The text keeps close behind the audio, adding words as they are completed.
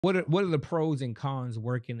What are the pros and cons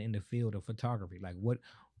working in the field of photography? Like what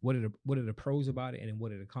are the pros about it, and then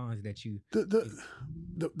what are the cons that you?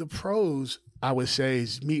 The pros I would say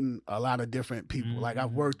is meeting a lot of different people. Like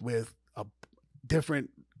I've worked with different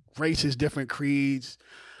races, different creeds.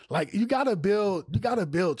 Like you gotta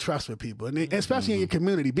build trust with people, and especially in your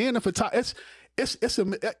community. Being a photographer,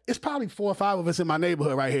 it's probably 4 or 5 of us in my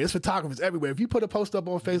neighborhood right here. It's photographers everywhere. If you put a post up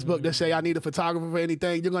on Facebook that say I need a photographer for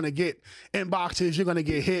anything, you're gonna get inboxes. You're gonna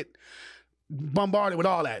get hit, bombarded with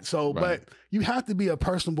all that. So, but you have to be a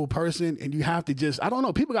personable person, and you have to just, I don't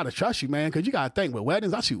know, people got to trust you, man, because you got to think with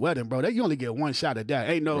weddings. I shoot wedding, bro. You only get one shot at that.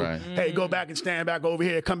 Ain't no, hey, go back and stand back over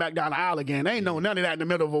here, come back down the aisle again. Ain't no none of that in the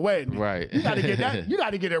middle of a wedding. Right. You got to get that. You got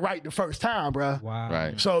to get it right the first time, bro. Wow.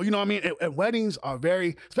 Right. So, you know what I mean? And weddings are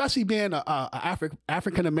very, especially being a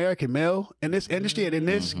African-American male in this industry and in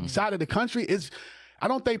this side of the country, I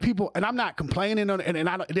don't think people, and I'm not complaining on, and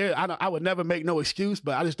I would never make no excuse,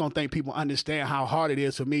 but I just don't think people understand how hard it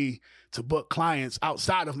is for me to book clients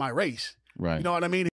outside of my race. Right. You know what I mean?